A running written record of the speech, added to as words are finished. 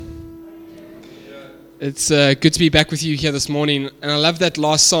It's good to be back with you here this morning. And I love that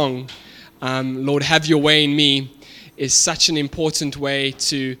last song, Lord, Have Your Way in Me, is such an important way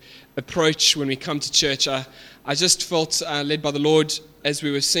to approach when we come to church. I just felt led by the Lord as we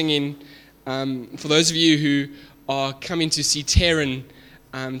were singing. For those of you who are coming to see Taryn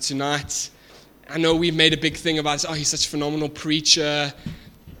tonight, I know we've made a big thing about, he's such a phenomenal preacher,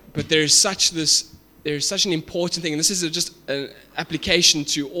 but there's such an important thing, and this is just an application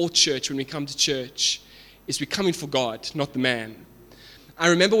to all church when we come to church, is we're coming for God, not the man. I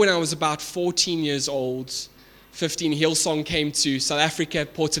remember when I was about 14 years old, 15, Hillsong came to South Africa,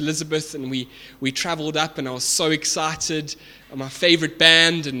 Port Elizabeth, and we traveled up, and I was so excited. My favorite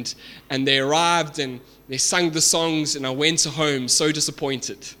band, and they arrived, and they sang the songs, and I went home so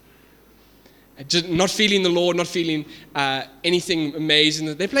disappointed. Just not feeling the Lord, not feeling anything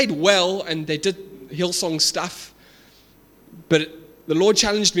amazing. They played well, and they did Hillsong stuff, but the Lord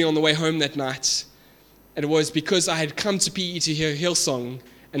challenged me on the way home that night, and it was because I had come to PE to hear Hillsong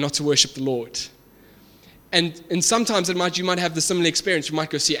and not to worship the Lord. And sometimes you might have the similar experience. You might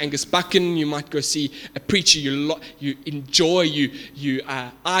go see Angus Buchan, you might go see a preacher you enjoy, you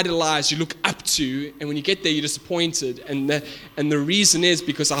idolize, you look up to, and when you get there, you're disappointed. And the reason is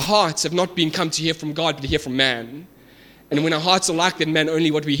because our hearts have not been come to hear from God, but to hear from man. And when our hearts are like that, man,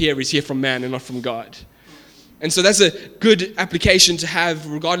 only what we hear is hear from man and not from God. And so that's a good application to have,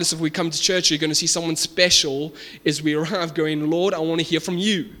 regardless of we come to church, you're going to see someone special as we arrive going, Lord, I want to hear from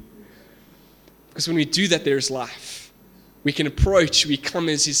you. Because when we do that, there is life. We can approach, we come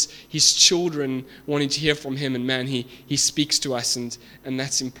as his children wanting to hear from him, and man, he speaks to us, and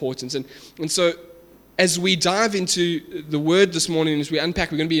that's important. And so as we dive into the word this morning, as we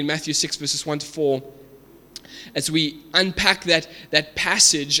unpack, we're going to be in Matthew 6, verses 1 to 4. As we unpack that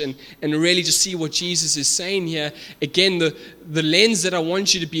passage and really just see what Jesus is saying here, again, the lens that I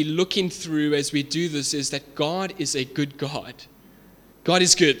want you to be looking through as we do this is that God is a good God. God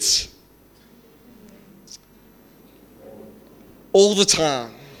is good. All the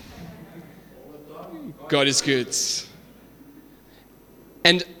time. God is good.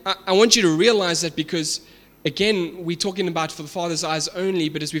 And I want you to realize that because, again, we're talking about for the Father's eyes only,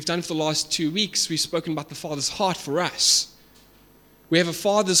 but as we've done for the last 2 weeks, we've spoken about the Father's heart for us. We have a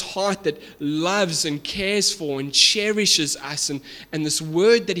Father's heart that loves and cares for and cherishes us, and this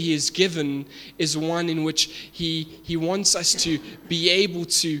word that He has given is one in which He wants us to be able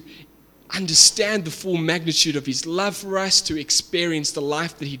to understand the full magnitude of His love for us, to experience the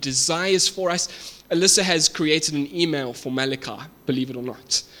life that He desires for us. Alyssa has created an email for Malachi, believe it or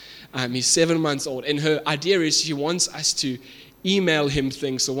not. He's 7 months old, and her idea is she wants us to email him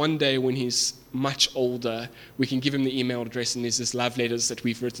things, so one day when he's much older, we can give him the email address, and there's this love letters that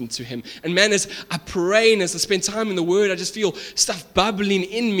we've written to him. And man, as I pray and as I spend time in the Word, I just feel stuff bubbling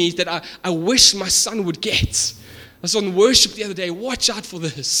in me that I wish my son would get. I was on worship the other day. Watch out for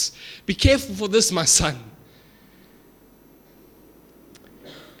this. Be careful for this, my son.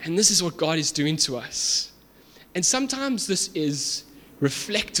 And this is what God is doing to us. And sometimes this is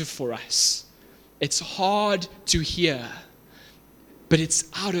reflective for us. It's hard to hear, but it's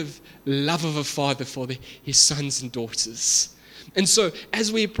out of love of a father for his sons and daughters. And so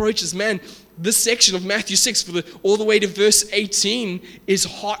as we approach this, man, this section of Matthew 6 all the way to verse 18 is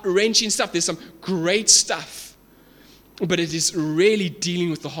heart-wrenching stuff. There's some great stuff. But it is really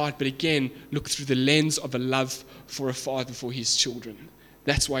dealing with the heart. But again, look through the lens of a love for a father for his children.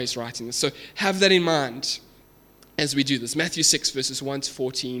 That's why he's writing this. So have that in mind as we do this. Matthew 6, verses 1 to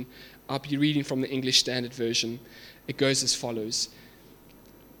 14. I'll be reading from the English Standard Version. It goes as follows.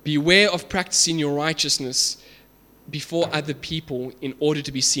 Beware of practicing your righteousness before other people in order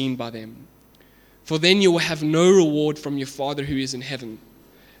to be seen by them. For then you will have no reward from your Father who is in heaven.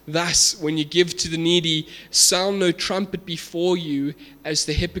 Thus, when you give to the needy, sound no trumpet before you, as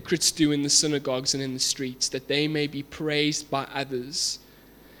the hypocrites do in the synagogues and in the streets, that they may be praised by others.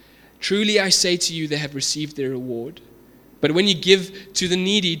 Truly I say to you, they have received their reward. But when you give to the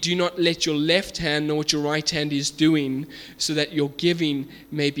needy, do not let your left hand know what your right hand is doing, so that your giving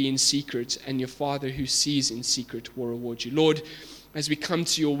may be in secret, and your Father who sees in secret will reward you. Lord, as we come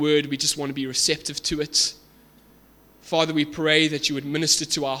to your word, we just want to be receptive to it. Father, we pray that you would minister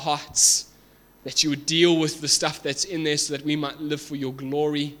to our hearts, that you would deal with the stuff that's in there so that we might live for your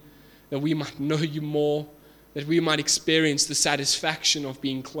glory, that we might know you more, that we might experience the satisfaction of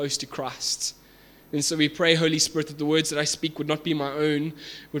being close to Christ. And so we pray, Holy Spirit, that the words that I speak would not be my own,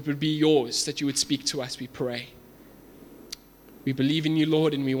 but would be yours, that you would speak to us, we pray. We believe in you,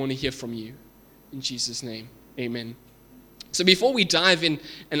 Lord, and we want to hear from you. In Jesus' name, amen. So before we dive in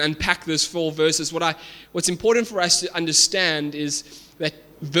and unpack those 4 verses, what's important for us to understand is that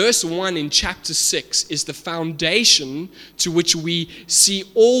verse 1 in chapter 6 is the foundation to which we see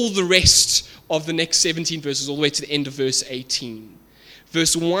all the rest of the next 17 verses, all the way to the end of verse 18.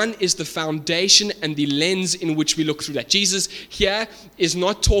 Verse 1 is the foundation and the lens in which we look through that. Jesus here is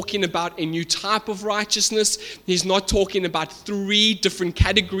not talking about a new type of righteousness. He's not talking about 3 different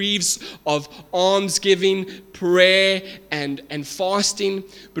categories of almsgiving, prayer, and fasting.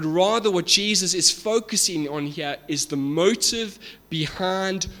 But rather what Jesus is focusing on here is the motive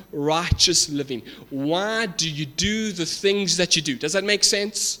behind righteous living. Why do you do the things that you do? Does that make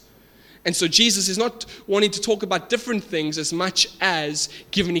sense? And so Jesus is not wanting to talk about different things as much as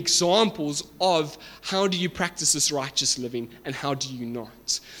giving examples of how do you practice this righteous living and how do you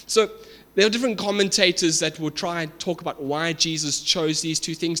not. So there are different commentators that will try and talk about why Jesus chose these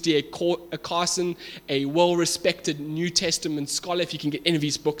 2 things. D.A. Carson, a well-respected New Testament scholar, if you can get any of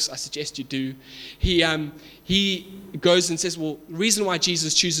his books, I suggest you do. He goes and says, well, the reason why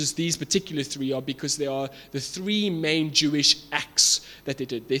Jesus chooses these particular 3 are because they are the 3 main Jewish acts that they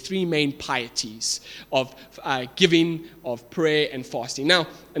did. They're 3 main pieties of giving, of prayer, and fasting. Now,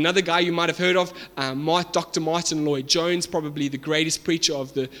 another guy you might have heard of, Dr. Martin Lloyd-Jones, probably the greatest preacher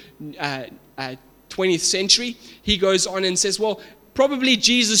of the 20th century. He goes on and says, well, probably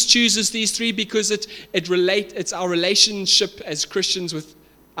Jesus chooses these 3 because it's our relationship as Christians with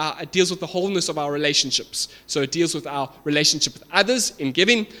it deals with the wholeness of our relationships. So it deals with our relationship with others in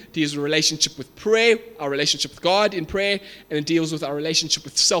giving, deals with relationship with prayer, our relationship with God in prayer, and it deals with our relationship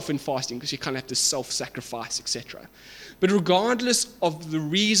with self in fasting, because you kind of have to self-sacrifice, etc. But regardless of the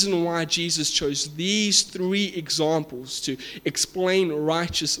reason why Jesus chose these 3 examples to explain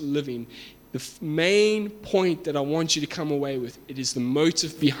righteous living, the main point that I want you to come away with, it is the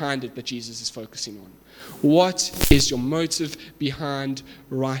motive behind it that Jesus is focusing on. What is your motive behind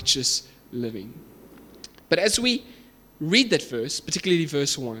righteous living? But as we read that verse, particularly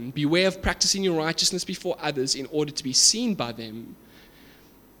verse 1, beware of practicing your righteousness before others in order to be seen by them.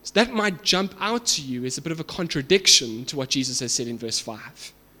 So that might jump out to you as a bit of a contradiction to what Jesus has said in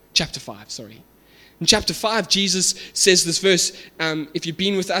chapter 5. In chapter 5, Jesus says this verse. If you've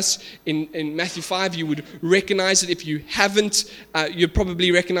been with us in Matthew 5, you would recognize it. If you haven't, you'd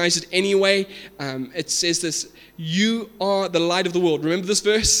probably recognize it anyway. It says this, you are the light of the world. Remember this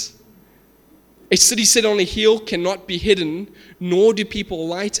verse? A city set on a hill cannot be hidden, nor do people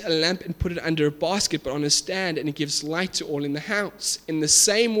light a lamp and put it under a basket, but on a stand, and it gives light to all in the house. In the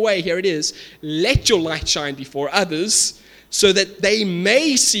same way, here it is, let your light shine before others, so that they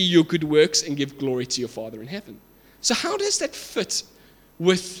may see your good works and give glory to your Father in heaven. So how does that fit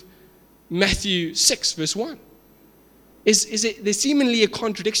with Matthew 6, verse 1? There's seemingly a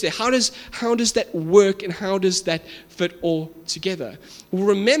contradiction there. How does that work, and how does that fit all together? Well,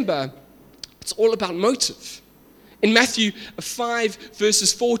 remember, it's all about motive. In Matthew 5,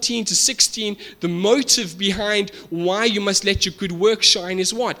 verses 14 to 16, the motive behind why you must let your good work shine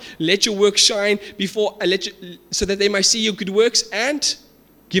is what? Let your work shine so that they may see your good works and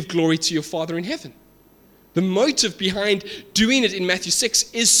give glory to your Father in heaven. The motive behind doing it in Matthew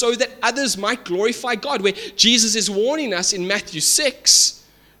 6 is so that others might glorify God, where Jesus is warning us in Matthew 6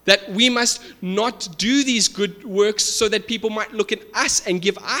 that we must not do these good works so that people might look at us and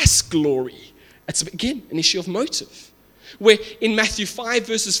give us glory. It's, again, an issue of motive. Where in Matthew 5,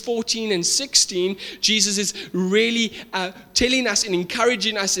 verses 14 and 16, Jesus is really telling us and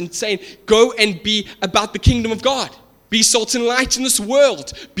encouraging us and saying, go and be about the kingdom of God. Be salt and light in this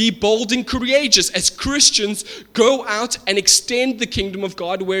world. Be bold and courageous. As Christians, go out and extend the kingdom of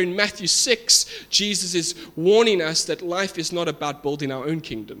God. Where in Matthew 6, Jesus is warning us that life is not about building our own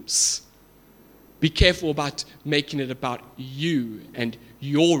kingdoms. Be careful about making it about you and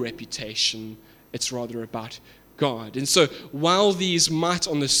your reputation. It's rather about God. And so while these might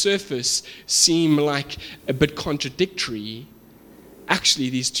on the surface seem like a bit contradictory, actually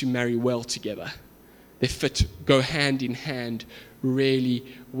these 2 marry well together. They go hand in hand really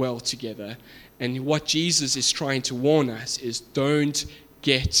well together. And what Jesus is trying to warn us is, don't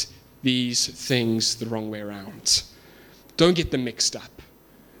get these things the wrong way around. Don't get them mixed up.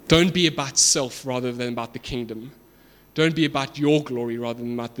 Don't be about self rather than about the kingdom. Don't be about your glory rather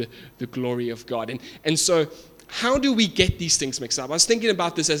than about the glory of God. And so how do we get these things mixed up? I was thinking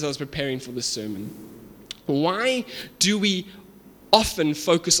about this as I was preparing for this sermon. Why do we often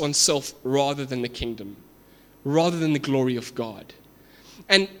focus on self rather than the kingdom, rather than the glory of God?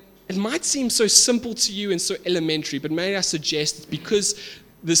 And it might seem so simple to you and so elementary, but may I suggest it's because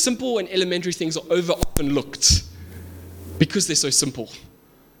the simple and elementary things are often looked because they're so simple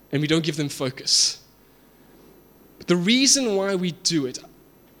and we don't give them focus. But the reason why we do it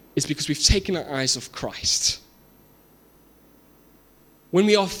is because we've taken our eyes off Christ. When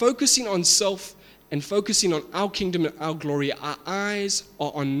we are focusing on self and focusing on our kingdom and our glory, our eyes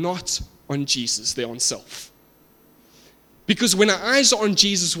are not on Jesus, they're on self. Because when our eyes are on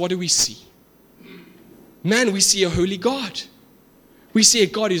Jesus, what do we see? Man, we see a holy God. We see a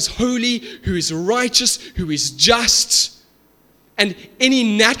God who is holy, who is righteous, who is just. And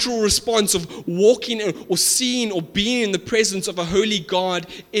any natural response of walking or seeing or being in the presence of a holy God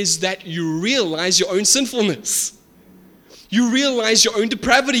is that you realize your own sinfulness. You realize your own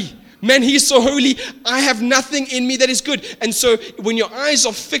depravity. Man, he is so holy, I have nothing in me that is good. And so when your eyes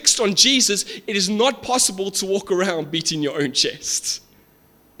are fixed on Jesus, it is not possible to walk around beating your own chest.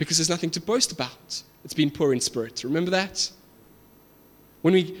 Because there's nothing to boast about. It's being poor in spirit. Remember that?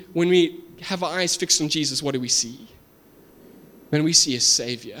 When we have our eyes fixed on Jesus, what do we see? Man, we see a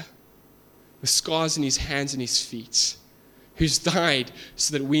Savior with scars in his hands and his feet, who's died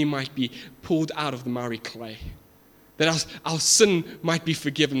so that we might be pulled out of the miry clay. That our sin might be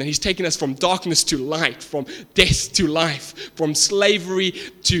forgiven. That he's taken us from darkness to light, from death to life, from slavery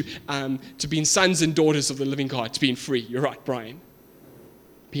to being sons and daughters of the living God, to being free. You're right, Brian.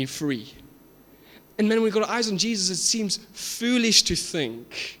 Being free. And man, when we've got our eyes on Jesus, it seems foolish to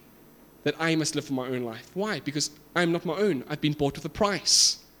think that I must live for my own life. Why? Because I am not my own. I've been bought with a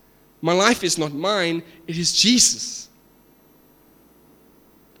price. My life is not mine. It is Jesus.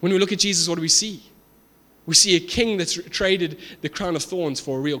 When we look at Jesus, what do we see? We see a king that's traded the crown of thorns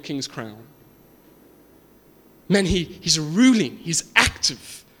for a real king's crown. Man, he's ruling. He's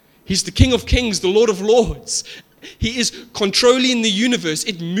active. He's the King of Kings, the Lord of Lords. He is controlling the universe.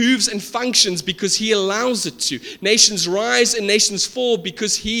 It moves and functions because he allows it to. Nations rise and nations fall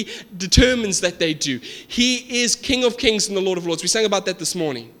because he determines that they do. He is King of Kings and the Lord of Lords. We sang about that this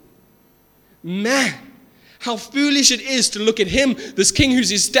morning. Man, how foolish it is to look at him, this king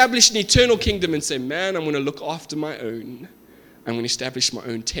who's established an eternal kingdom, and say, man, I'm going to look after my own. I'm going to establish my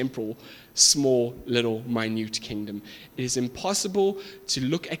own temporal, small, little, minute kingdom. It is impossible to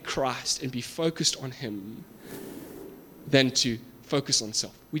look at Christ and be focused on him than to focus on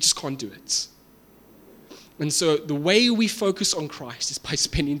self. We just can't do it. And so the way we focus on Christ is by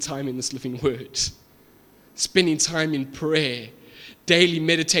spending time in this living word, spending time in prayer, daily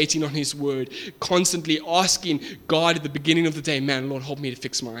meditating on his word, constantly asking God at the beginning of the day, man, Lord, help me to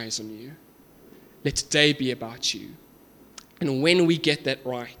fix my eyes on you. Let today be about you. And when we get that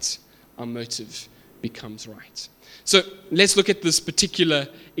right, our motive becomes right. So let's look at this particular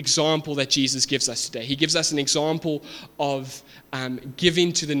example that Jesus gives us today. He gives us an example of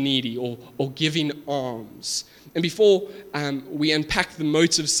giving to the needy or giving alms. And before we unpack the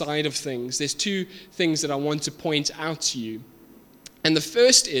motive side of things, there's two things that I want to point out to you. And the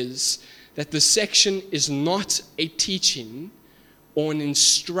first is that this section is not a teaching or an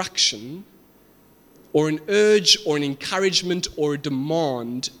instruction or an urge or an encouragement or a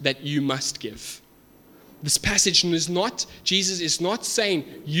demand that you must give. This passage is not, Jesus is not saying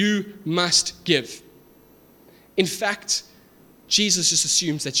you must give. In fact, Jesus just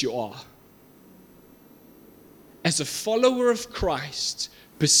assumes that you are. As a follower of Christ,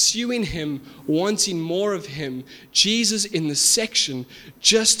 pursuing him, wanting more of him, Jesus in this section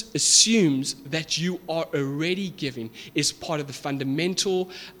just assumes that you are already giving. Is part of the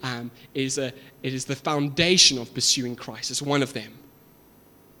fundamental, it is the foundation of pursuing Christ. It's one of them.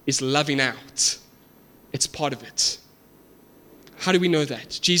 Is loving out. It's part of it. How do we know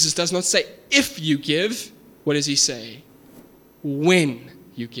that? Jesus does not say, if you give. What does he say? When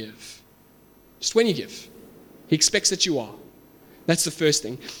you give. Just when you give. He expects that you are. That's the first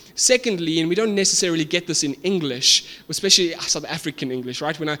thing. Secondly, and we don't necessarily get this in English, especially South African English,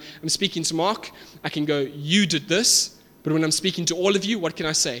 right? When I'm speaking to Mark, I can go, you did this. But when I'm speaking to all of you, what can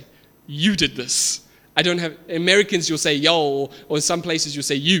I say? You did this. I don't have, Americans you'll say yo, or in some places you'll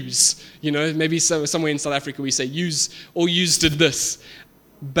say yous. You know, maybe somewhere in South Africa we say yous, or yous did this.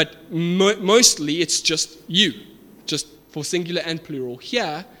 But mostly it's just you, just for singular and plural.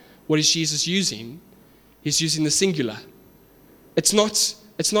 Here, what is Jesus using? He's using the singular. It's not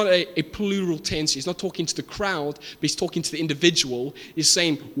a plural tense. He's not talking to the crowd, but he's talking to the individual. He's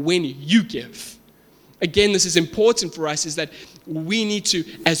saying, when you give. Again, this is important for us, is that we need to,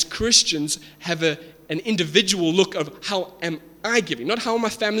 as Christians, have an individual look of how am I giving? Not how are my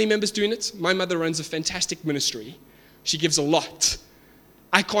family members doing it. My mother runs a fantastic ministry. She gives a lot.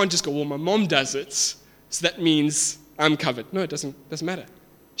 I can't just go, well, my mom does it, so that means I'm covered. No, it doesn't matter.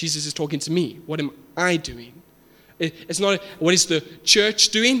 Jesus is talking to me. What am I doing? It's not, what is the church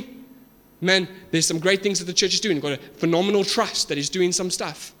doing? Man, there's some great things that the church is doing. We've got a phenomenal trust that is doing some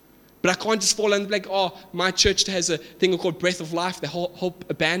stuff. But I can't just fall under like, oh, my church has a thing called Breath of Life. They help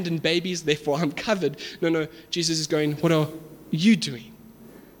abandoned babies, therefore I'm covered. No, Jesus is going, what are you doing?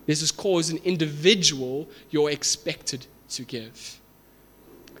 This is cause an individual you're expected to give.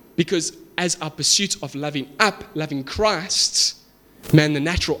 Because as our pursuit of loving up, loving Christ, man, the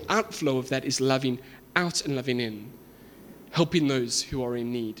natural outflow of that is loving out and loving in. Helping those who are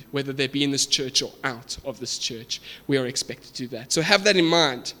in need, whether they be in this church or out of this church. We are expected to do that. So have that in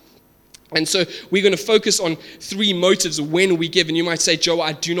mind. And so we're going to focus on 3 motives when we give. And you might say, Joe,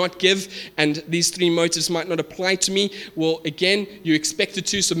 I do not give, and these 3 motives might not apply to me. Well, again, you're expected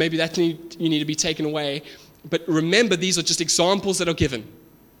to, so maybe that you need to be taken away. But remember, these are just examples that are given.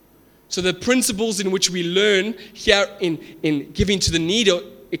 So the principles in which we learn here in giving to the needy,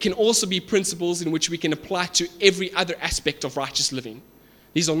 it can also be principles in which we can apply to every other aspect of righteous living.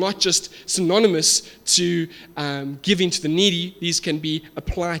 These are not just synonymous to giving to the needy. These can be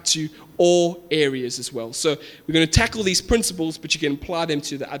applied to all areas as well. So we're going to tackle these principles, but you can apply them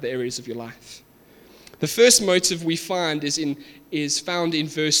to the other areas of your life. The first motive we find is found in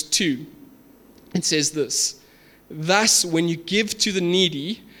verse 2. It says this: "Thus, when you give to the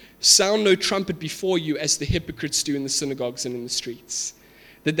needy, sound no trumpet before you as the hypocrites do in the synagogues and in the streets,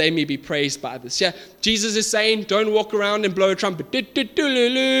 that they may be praised by others." Yeah, Jesus is saying, don't walk around and blow a trumpet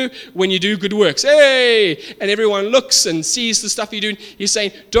when you do good works. Hey! And everyone looks and sees the stuff you're doing. He's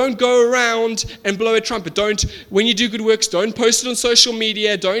saying, don't go around and blow a trumpet. When you do good works, don't post it on social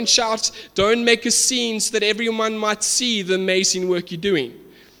media. Don't shout. Don't make a scene so that everyone might see the amazing work you're doing.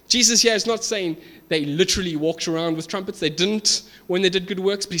 Jesus here is not saying they literally walked around with trumpets. They didn't when they did good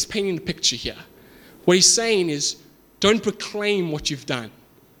works, but he's painting a picture here. What he's saying is, don't proclaim what you've done.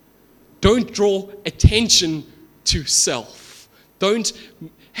 Don't draw attention to self. Don't,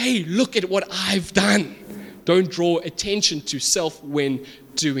 hey, look at what I've done. Don't draw attention to self when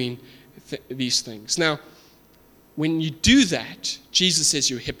doing these things. Now, when you do that, Jesus says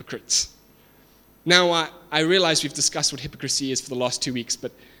you're hypocrites. Now, I realize we've discussed what hypocrisy is for the last 2 weeks,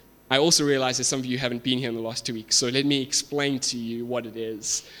 but I also realize that some of you haven't been here in the last 2 weeks, so let me explain to you what it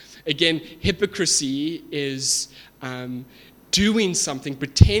is. Again, hypocrisy is doing something,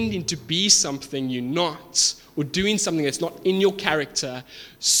 pretending to be something you're not, or doing something that's not in your character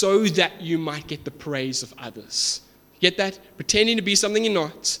so that you might get the praise of others. Get that? Pretending to be something you're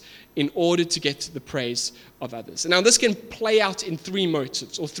not in order to get the praise of others. Now, this can play out in 3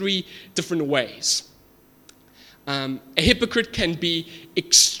 motives or 3 different ways. A hypocrite can be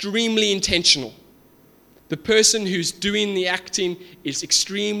extremely intentional. The person who's doing the acting is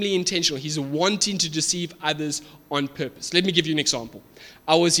extremely intentional. He's wanting to deceive others on purpose. Let me give you an example.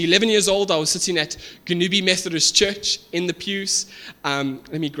 I was 11 years old. I was sitting at Ganubi Methodist Church in the pews.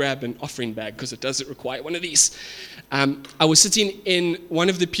 Let me grab an offering bag because it does require one of these. I was sitting in one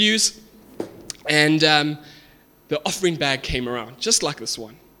of the pews, and the offering bag came around, just like this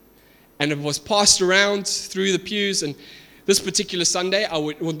one. And it was passed around through the pews. And this particular Sunday,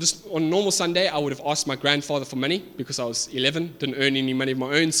 on a normal Sunday, I would have asked my grandfather for money because I was 11, didn't earn any money of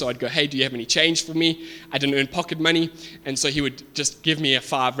my own. So I'd go, hey, do you have any change for me? I didn't earn pocket money. And so he would just give me a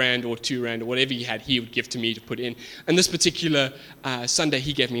 5 rand or 2 rand or whatever he had, he would give to me to put in. And this particular Sunday,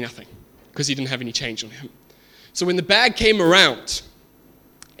 he gave me nothing because he didn't have any change on him. So when the bag came around,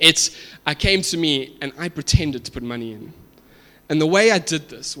 it came to me and I pretended to put money in. And the way I did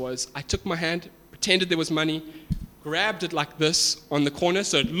this was I took my hand, pretended there was money, grabbed it like this on the corner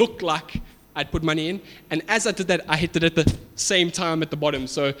so it looked like I'd put money in. And as I did that, I hit it at the same time at the bottom.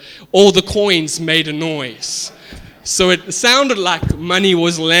 So all the coins made a noise. So it sounded like money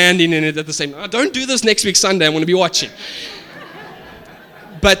was landing in it at the same time. Don't do this next week Sunday. I'm going to be watching.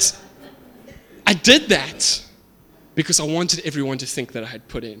 But I did that because I wanted everyone to think that I had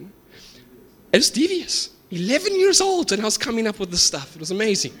put in. It was devious. 11 years old, and I was coming up with this stuff. It was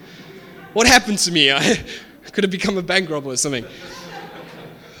amazing. What happened to me? I could have become a bank robber or something.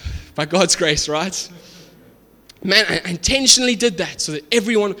 By God's grace, right? Man, I intentionally did that so that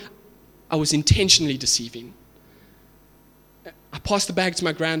everyone, I was intentionally deceiving. I passed the bag to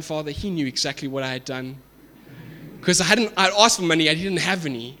my grandfather. He knew exactly what I had done. Because I'd asked for money, I didn't have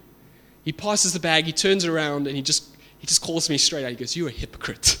any. He passes the bag, he turns around, and he just calls me straight out. He goes, "You're a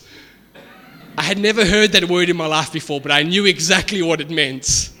hypocrite." I had never heard that word in my life before, but I knew exactly what it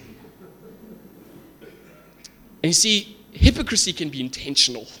meant. And you see, hypocrisy can be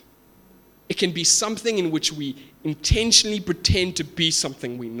intentional. It can be something in which we intentionally pretend to be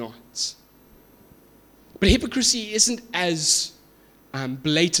something we're not. But hypocrisy isn't as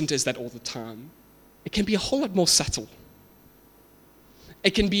blatant as that all the time. It can be a whole lot more subtle.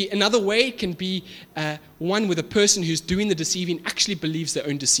 It can be another way. It can be one where the person who's doing the deceiving actually believes their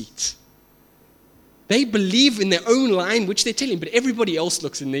own deceit. They believe in their own line, which they're telling, but everybody else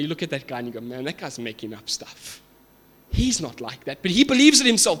looks in there. You look at that guy and you go, man, that guy's making up stuff. He's not like that, but he believes it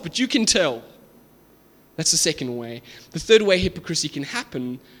himself, but you can tell. That's the second way. The third way hypocrisy can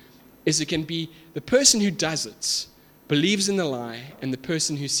happen is it can be the person who does it believes in the lie, and the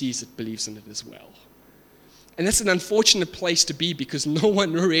person who sees it believes in it as well. And that's an unfortunate place to be because no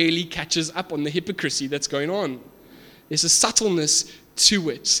one really catches up on the hypocrisy that's going on. There's a subtleness to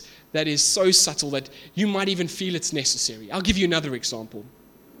it that is so subtle that you might even feel it's necessary. I'll give you another example.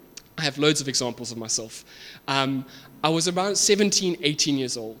 I have loads of examples of myself. I was about 17, 18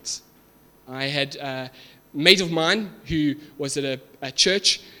 years old. I had a mate of mine who was at a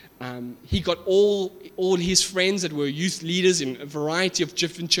church. He got all his friends that were youth leaders in a variety of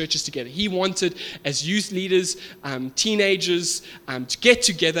different churches together. He wanted, as youth leaders, teenagers, to get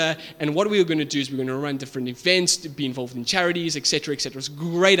together, and what we were going to do is we were going to run different events, to be involved in charities, etc., etc. It was a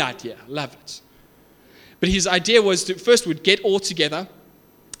great idea. Love it. But his idea was to first we'd get all together.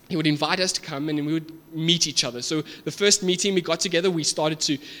 He would invite us to come and we would meet each other. So the first meeting we got together, we started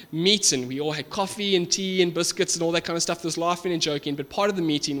to meet and we all had coffee and tea and biscuits and all that kind of stuff. There was laughing and joking. But part of the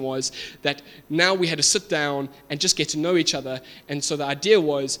meeting was that now we had to sit down and just get to know each other. And so the idea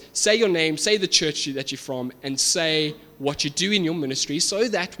was say your name, say the church that you're from, and say what you do in your ministry so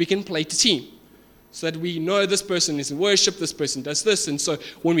that we can play to team. So that we know this person is in worship, this person does this. And so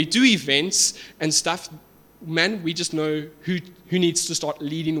when we do events and stuff, man, we just know who needs to start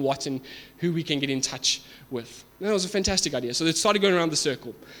leading what and who we can get in touch with. And that was a fantastic idea. So they started going around the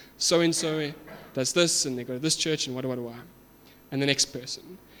circle. So-and-so does this, and they go to this church, and what. And the next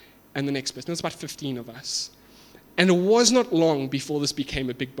person, and the next person. There was about 15 of us. And it was not long before this became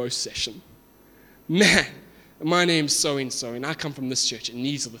a big boast session. Man, my name's so-and-so, and I come from this church, and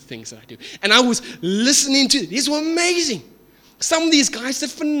these are the things that I do. And I was listening to it. These were amazing. Some of these guys did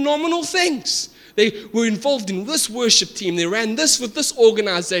phenomenal things. They were involved in this worship team. They ran this with this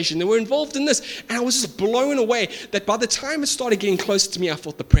organization. They were involved in this. And I was just blown away that by the time it started getting closer to me, I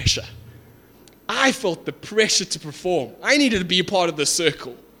felt the pressure. I felt the pressure to perform. I needed to be a part of the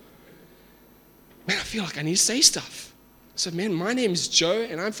circle. Man, I feel like I need to say stuff. So, man, my name is Joe,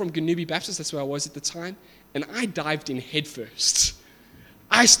 and I'm from Ganubi Baptist. That's where I was at the time. And I dived in headfirst.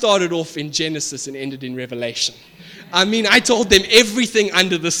 I started off in Genesis and ended in Revelation. I mean, I told them everything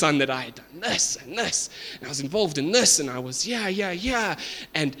under the sun that I had done. This and this. And I was involved in this. And I was, yeah.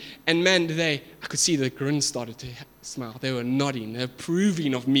 And man, I could see the grin started to smile. They were nodding. They were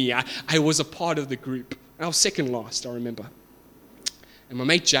approving of me. I was a part of the group. I was second last, I remember. And my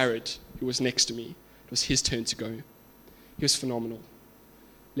mate Jared, who was next to me, it was his turn to go. He was phenomenal.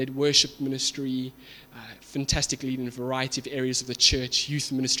 Led worship ministry, fantastic lead in a variety of areas of the church,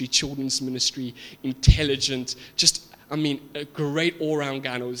 youth ministry, children's ministry, intelligent, a great all-round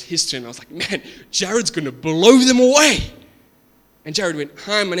guy. And it was his turn. I was like, man, Jared's going to blow them away. And Jared went,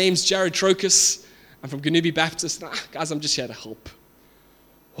 hi, my name's Jared Trocus. I'm from Ganubi Baptist. Guys, I'm just here to help.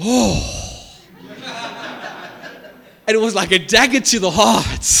 Oh. And it was like a dagger to the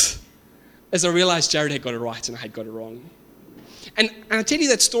heart as I realized Jared had got it right and I had got it wrong. And I tell you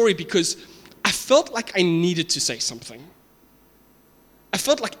that story because I felt like I needed to say something. I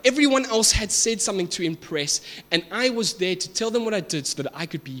felt like everyone else had said something to impress, and I was there to tell them what I did so that I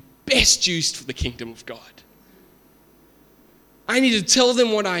could be best used for the kingdom of God. I needed to tell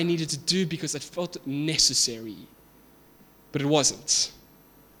them what I needed to do because I felt it necessary. But it wasn't.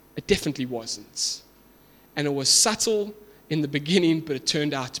 It definitely wasn't. And it was subtle in the beginning, but it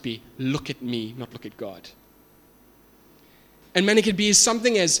turned out to be, look at me, not look at God. And man, it could be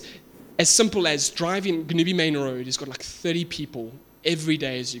something as simple as driving Ganubi Main Road. It's got like 30 people every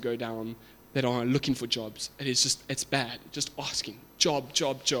day as you go down that are looking for jobs. It's bad. Just asking, job.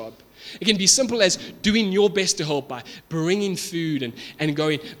 It can be simple as doing your best to help by bringing food and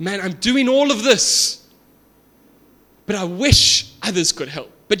going, man, I'm doing all of this, but I wish others could help.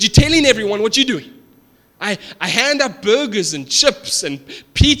 But you're telling everyone what you're doing. I hand out burgers and chips and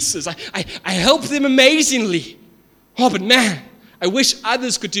pizzas. I help them amazingly. Oh, but man, I wish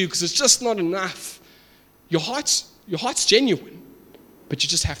others could do because it's just not enough. Your heart's genuine, but you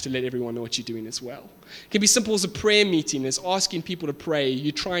just have to let everyone know what you're doing as well. It can be simple as a prayer meeting, as asking people to pray.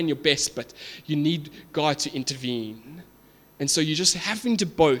 You're trying your best, but you need God to intervene. And so you're just having to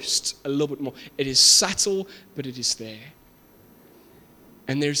boast a little bit more. It is subtle, but it is there.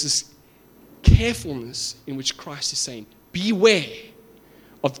 And there's this carefulness in which Christ is saying, beware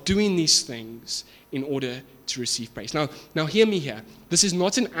of doing these things in order to receive praise. Now hear me here. This is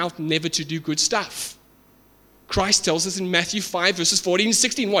not an out never to do good stuff. Christ tells us in Matthew 5 verses 14 and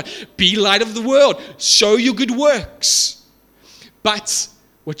 16, what? Be light of the world. Show your good works. But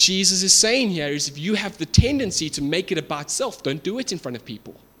what Jesus is saying here is if you have the tendency to make it about self, don't do it in front of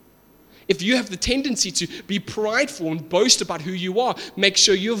people. if you have the tendency to be prideful and boast about who you are, make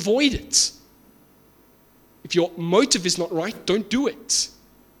sure you avoid it. If your motive is not right, don't do it.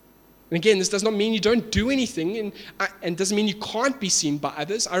 And again, this does not mean you don't do anything, and doesn't mean you can't be seen by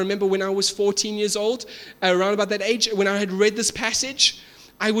others. I remember when I was 14 years old, around about that age, when I had read this passage,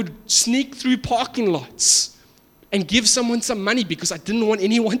 I would sneak through parking lots and give someone some money because I didn't want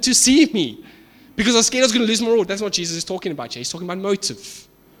anyone to see me. Because I was scared I was going to lose my reward. That's what Jesus is talking about here. He's talking about motive.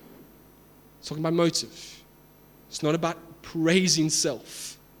 He's talking about motive. It's not about praising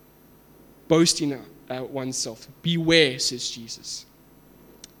self, boasting oneself. Beware, says Jesus.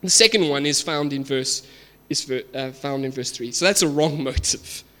 The second one is found in verse 3. So that's a wrong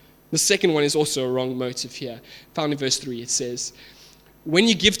motive. The second one is also a wrong motive here. Found in verse 3, it says, when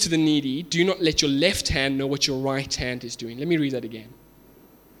you give to the needy, do not let your left hand know what your right hand is doing. Let me read that again.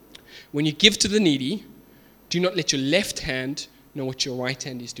 When you give to the needy, do not let your left hand know what your right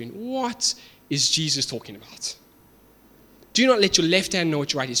hand is doing. What is Jesus talking about? Do not let your left hand know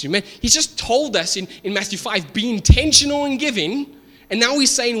what your right is doing. Man, he's just told us in Matthew 5, be intentional in giving. And now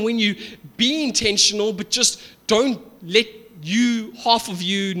he's saying when you be intentional, but just don't let half of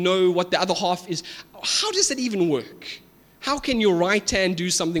you know what the other half is. How does that even work? How can your right hand do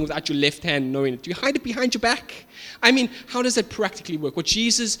something without your left hand knowing it? Do you hide it behind your back? I mean, how does that practically work? What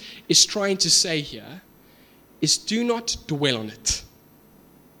Jesus is trying to say here is do not dwell on it.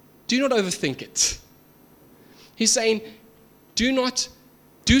 Do not overthink it. He's saying, do not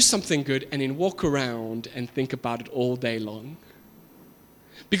do something good and then walk around and think about it all day long.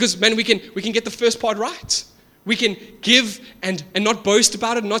 Because, man, we can get the first part right. We can give and not boast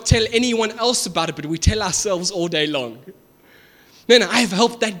about it, not tell anyone else about it, but we tell ourselves all day long. Man, I've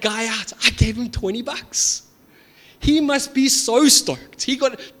helped that guy out. I gave him $20. He must be so stoked. He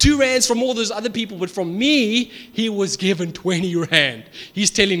got 2 rands from all those other people, but from me, he was given 20 rand.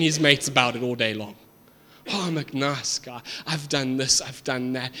 He's telling his mates about it all day long. Oh, I'm a nice guy. I've done this, I've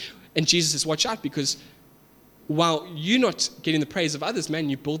done that. And Jesus says, watch out, because while you're not getting the praise of others, man,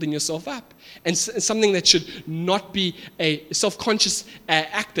 you're building yourself up. And something that should not be a self-conscious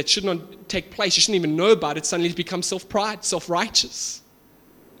act that should not take place, you shouldn't even know about it, suddenly becomes self-pride, self-righteous.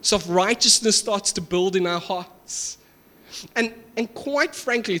 Self-righteousness starts to build in our hearts. And quite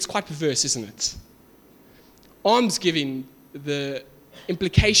frankly, it's quite perverse, isn't it? Almsgiving, the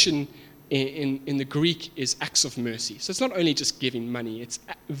implication in the Greek is acts of mercy. So it's not only just giving money, it's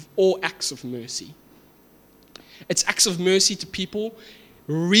all acts of mercy. It's acts of mercy to people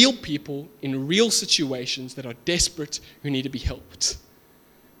in real situations that are desperate, who need to be helped.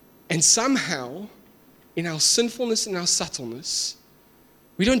 And somehow, in our sinfulness and our subtleness,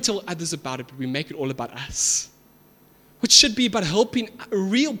 we don't tell others about it, but we make it all about us. Which should be about helping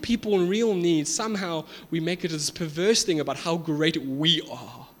real people in real need. Somehow, we make it this perverse thing about how great we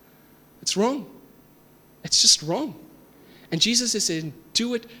are. It's wrong. It's just wrong. And Jesus is saying,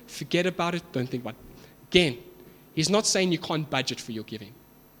 do it, forget about it, don't think about it. Again, he's not saying you can't budget for your giving.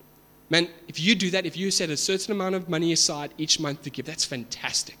 Man, if you do that, if you set a certain amount of money aside each month to give, that's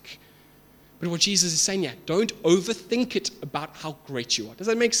fantastic. But what Jesus is saying, don't overthink it about how great you are. Does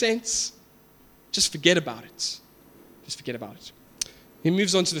that make sense? Just forget about it. Just forget about it. He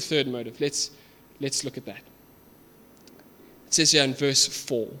moves on to the third motive. Let's look at that. It says here in verse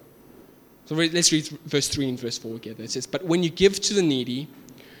 4. So let's read verse 3 and verse 4 together. It says, but when you give to the needy,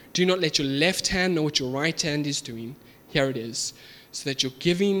 do not let your left hand know what your right hand is doing. Here it is. So that your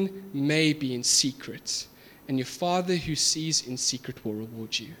giving may be in secret, and your Father who sees in secret will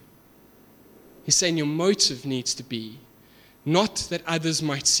reward you. He's saying your motive needs to be not that others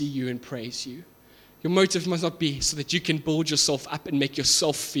might see you and praise you. Your motive must not be so that you can build yourself up and make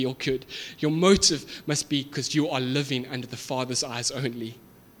yourself feel good. Your motive must be because you are living under the Father's eyes only.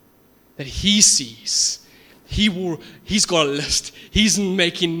 That He sees. He's got a list. He's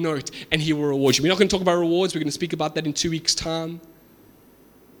making note, and He will reward you. We're not going to talk about rewards. We're going to speak about that in 2 weeks' time.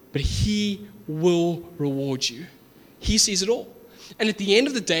 But He will reward you. He sees it all. And at the end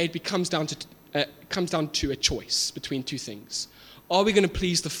of the day, it comes down to a choice between 2 things. Are we going to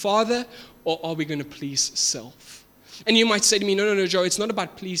please the Father, or are we going to please self? And you might say to me, no, Joe, it's not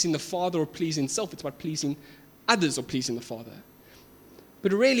about pleasing the Father or pleasing self. It's about pleasing others or pleasing the Father.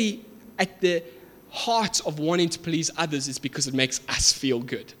 But really, at the heart of wanting to please others is because it makes us feel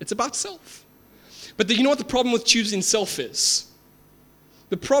good. It's about self. But you know what the problem with choosing self is?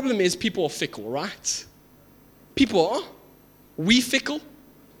 The problem is people are fickle, right? People are. We fickle.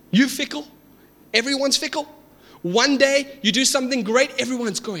 You fickle. Everyone's fickle. One day you do something great,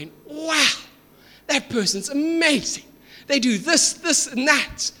 everyone's going, wow, that person's amazing. They do this, and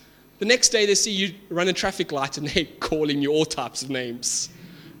that. The next day they see you run a traffic light and they're calling you all types of names.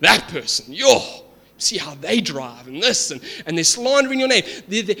 that person, see how they drive and this, and they're slandering your name.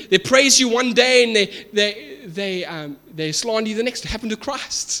 They praise you one day and they slander you the next. It happened to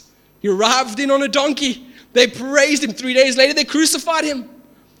Christ. He arrived in on a donkey. They praised him. 3 days later, they crucified him.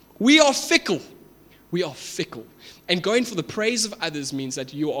 We are fickle. We are fickle. And going for the praise of others means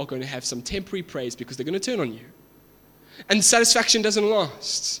that you are going to have some temporary praise because they're going to turn on you. And satisfaction doesn't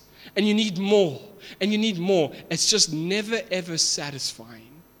last. And you need more. And you need more. It's just never, ever satisfying.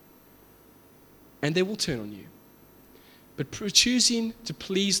 And they will turn on you. But choosing to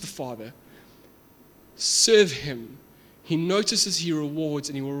please the Father, serve Him, He notices, He rewards,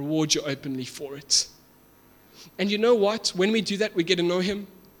 and He will reward you openly for it. And you know what? When we do that, we get to know Him.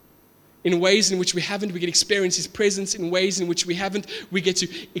 In ways in which we haven't, we get to experience His presence. In ways in which we haven't, we get to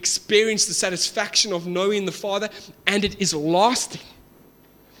experience the satisfaction of knowing the Father. And it is lasting.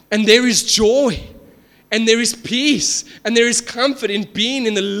 And there is joy. And there is peace. And there is comfort in being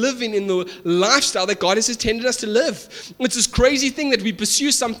in the living, in the lifestyle that God has intended us to live. It's this crazy thing that we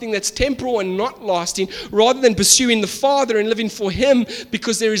pursue something that's temporal and not lasting, rather than pursuing the Father and living for Him,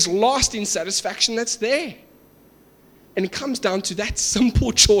 because there is lasting satisfaction that's there. And it comes down to that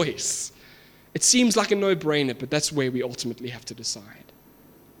simple choice. It seems like a no-brainer, but that's where we ultimately have to decide.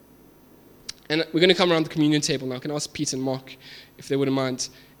 And we're going to come around the communion table now. I can ask Pete and Mark if they wouldn't mind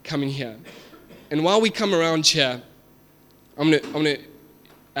coming here. And while we come around here, I'm going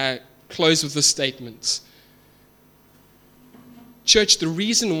to close with this statement. Church, the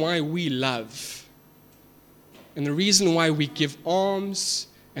reason why we love, and the reason why we give alms,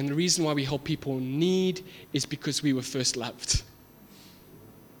 and the reason why we help people in need is because we were first loved.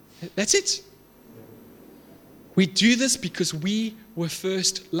 That's it. We do this because we were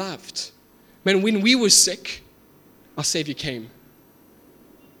first loved. Man, when we were sick, our Savior came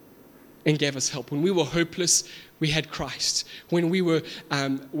and gave us help. When we were hopeless, we had Christ. When we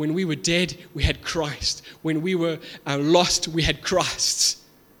were dead, we had Christ. When we were lost, we had Christ.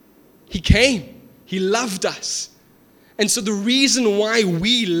 He came. He loved us. And so the reason why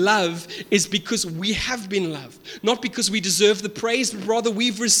we love is because we have been loved. Not because we deserve the praise, but rather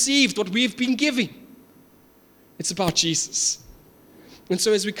we've received what we've been giving. It's about Jesus. And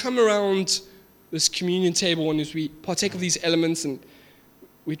so as we come around this communion table and as we partake of these elements and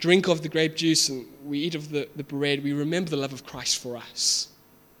we drink of the grape juice and we eat of the bread, we remember the love of Christ for us.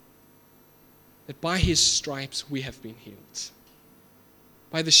 That by His stripes we have been healed.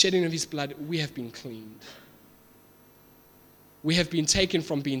 By the shedding of His blood we have been cleaned. We have been taken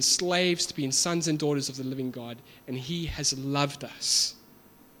from being slaves to being sons and daughters of the living God, and He has loved us.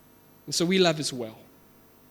 And so we love as well.